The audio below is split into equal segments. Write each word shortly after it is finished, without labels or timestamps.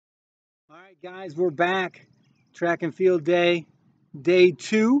right, guys, we're back. Track and field day, day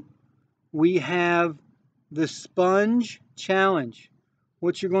 2. We have the sponge challenge.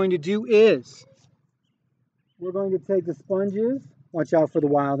 What you're going to do is, we're going to take the sponges. Watch out for the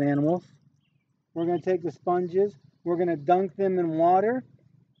wild animals. We're going to take the sponges. We're going to dunk them in water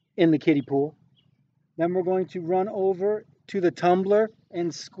in the kiddie pool. Then we're going to run over to the tumbler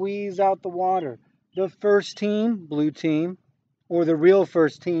and squeeze out the water. The first team, blue team, or the real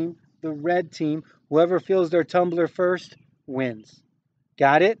first team, the red team, whoever fills their tumbler first wins.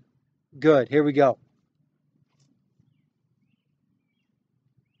 Got it? Good. Here we go.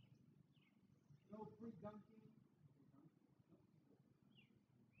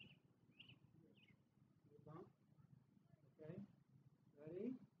 Okay.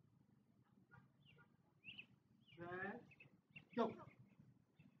 Ready? Set. Go.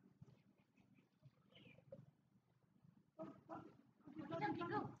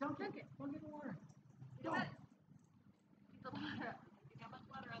 Dunk it. Don't get the water. Go. Get the water. You got much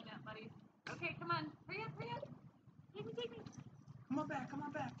water on that, buddy. Okay, come on. Hurry up. Take me. Come on back.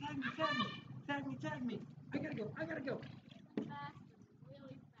 Tag me. I gotta go. Fast,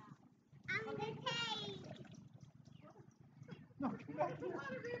 really fast. I'm the cage. No, come back here.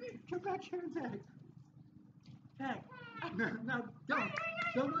 Come back here and tag. No, don't.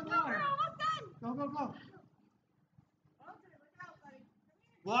 Don't go in the water. Go. Okay, look out, buddy.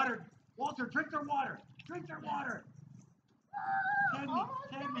 Water. Walter, drink their water. Tag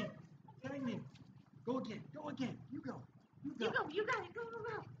me. Go again. You go. You got it. Go.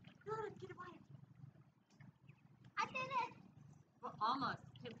 Go, let's get it water. I did it. Well, almost.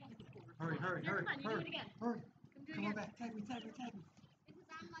 Okay, we gotta get forward. Hurry. Come on, you do it again. Hurry. Do it Come on again. back. Tag me. Because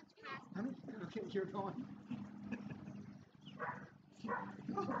I'm much faster. Okay, you're going.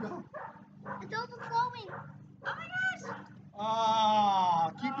 Go. It's overflowing. Oh my gosh!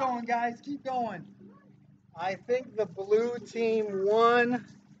 Ah, keep going, guys. Keep going. I think the blue team won.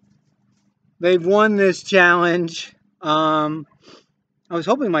 They've won this challenge. I was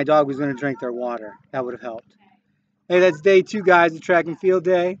hoping my dog was going to drink their water. That would have helped. Hey, that's day 2, guys, of track and field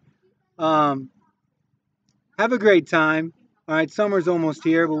day. Have a great time. All right, summer's almost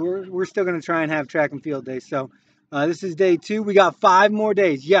here, but we're still going to try and have track and field day. So this is day 2. We got 5 more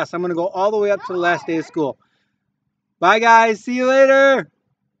days. Yes, I'm going to go all the way up to the last day of school. Bye, guys. See you later.